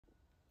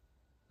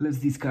Let's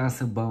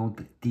discuss about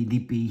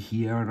TDP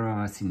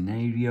here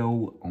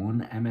scenario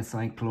on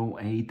MSI Claw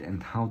 8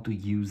 and how to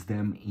use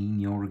them in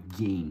your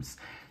games.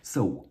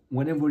 So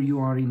whenever you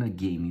are in a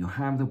game, you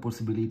have the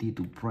possibility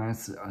to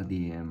press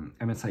the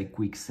MSI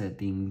quick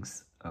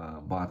settings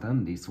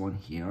button, this one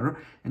here,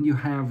 and you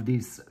have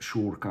this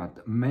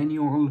shortcut: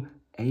 manual,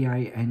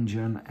 AI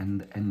engine,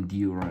 and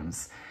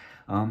endurance.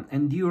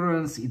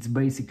 Endurance, it's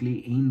basically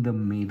in the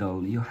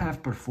middle. You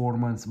have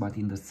performance, but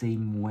in the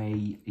same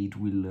way it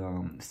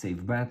will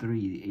save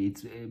battery.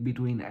 It's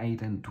between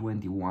 8 and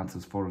 20 watts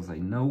as far as I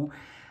know.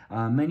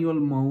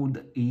 Manual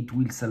mode, it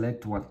will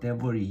select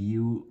whatever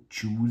you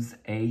choose,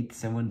 8,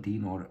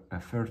 17 or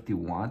 30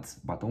 watts,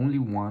 but only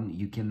one.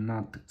 You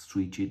cannot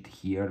switch it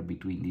here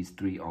between these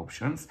three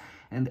options.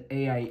 And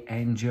AI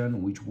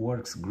engine, which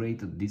works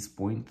great at this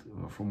point,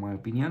 from my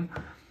opinion,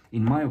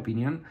 in my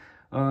opinion.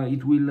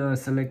 It will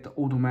select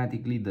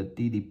automatically the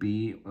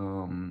TDP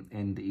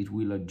and it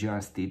will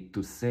adjust it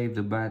to save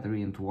the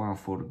battery and to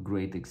offer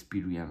great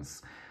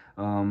experience.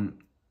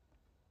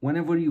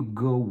 Whenever you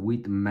go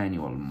with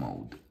manual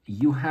mode,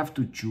 you have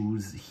to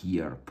choose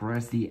here,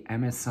 press the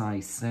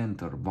MSI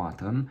center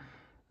button,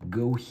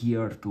 go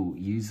here to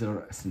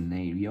user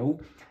scenario,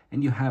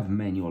 and you have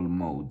manual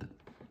mode.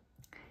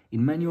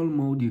 In manual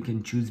mode, you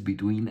can choose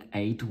between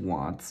 8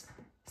 watts,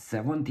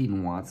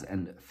 17 watts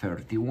and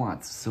 30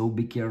 watts. So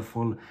be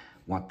careful,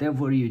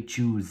 whatever you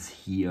choose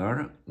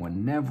here,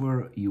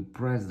 whenever you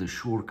press the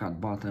shortcut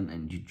button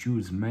and you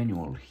choose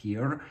manual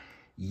here,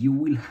 you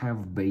will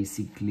have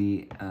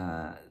basically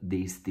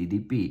this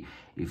TDP.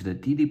 If the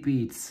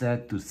TDP is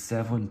set to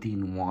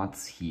 17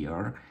 watts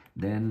here,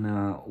 then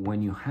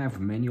when you have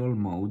manual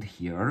mode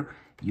here,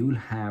 you will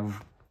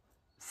have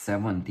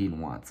 17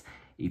 watts.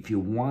 If you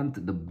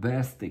want the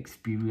best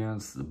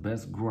experience, the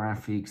best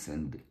graphics,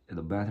 and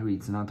the battery,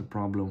 it's not a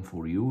problem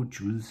for you,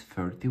 choose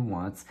 30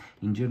 watts.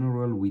 In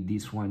general, with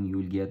this one, you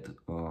will get,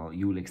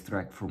 you will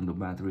extract from the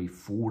battery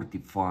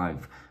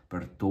 45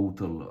 per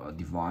total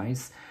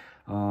device.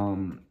 Up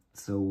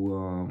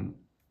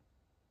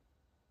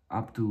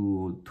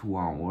to 2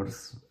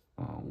 hours,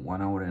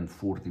 1 hour and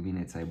 40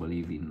 minutes, I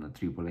believe, in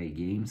AAA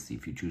games,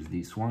 if you choose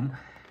this one.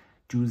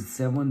 Choose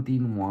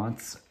 17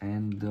 watts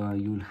and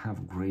you'll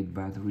have great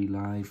battery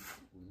life.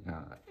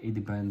 It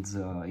depends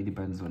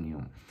on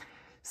you.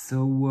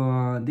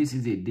 So this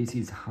is it. This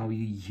is how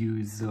you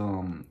use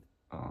a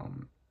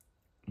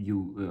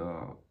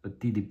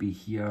TDP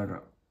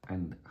here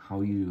and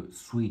how you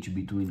switch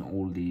between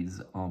all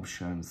these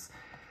options.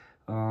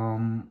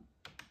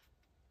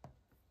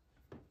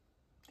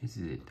 This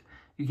is it.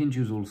 You can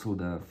choose also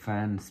the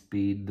fan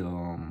speed.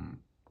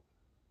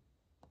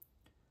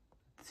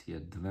 See,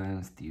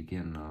 advanced, you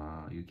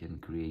can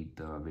create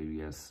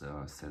various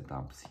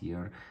setups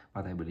here,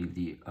 but I believe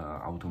the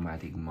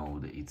automatic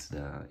mode, it's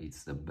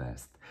the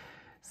best.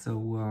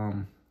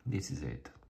 So this is it.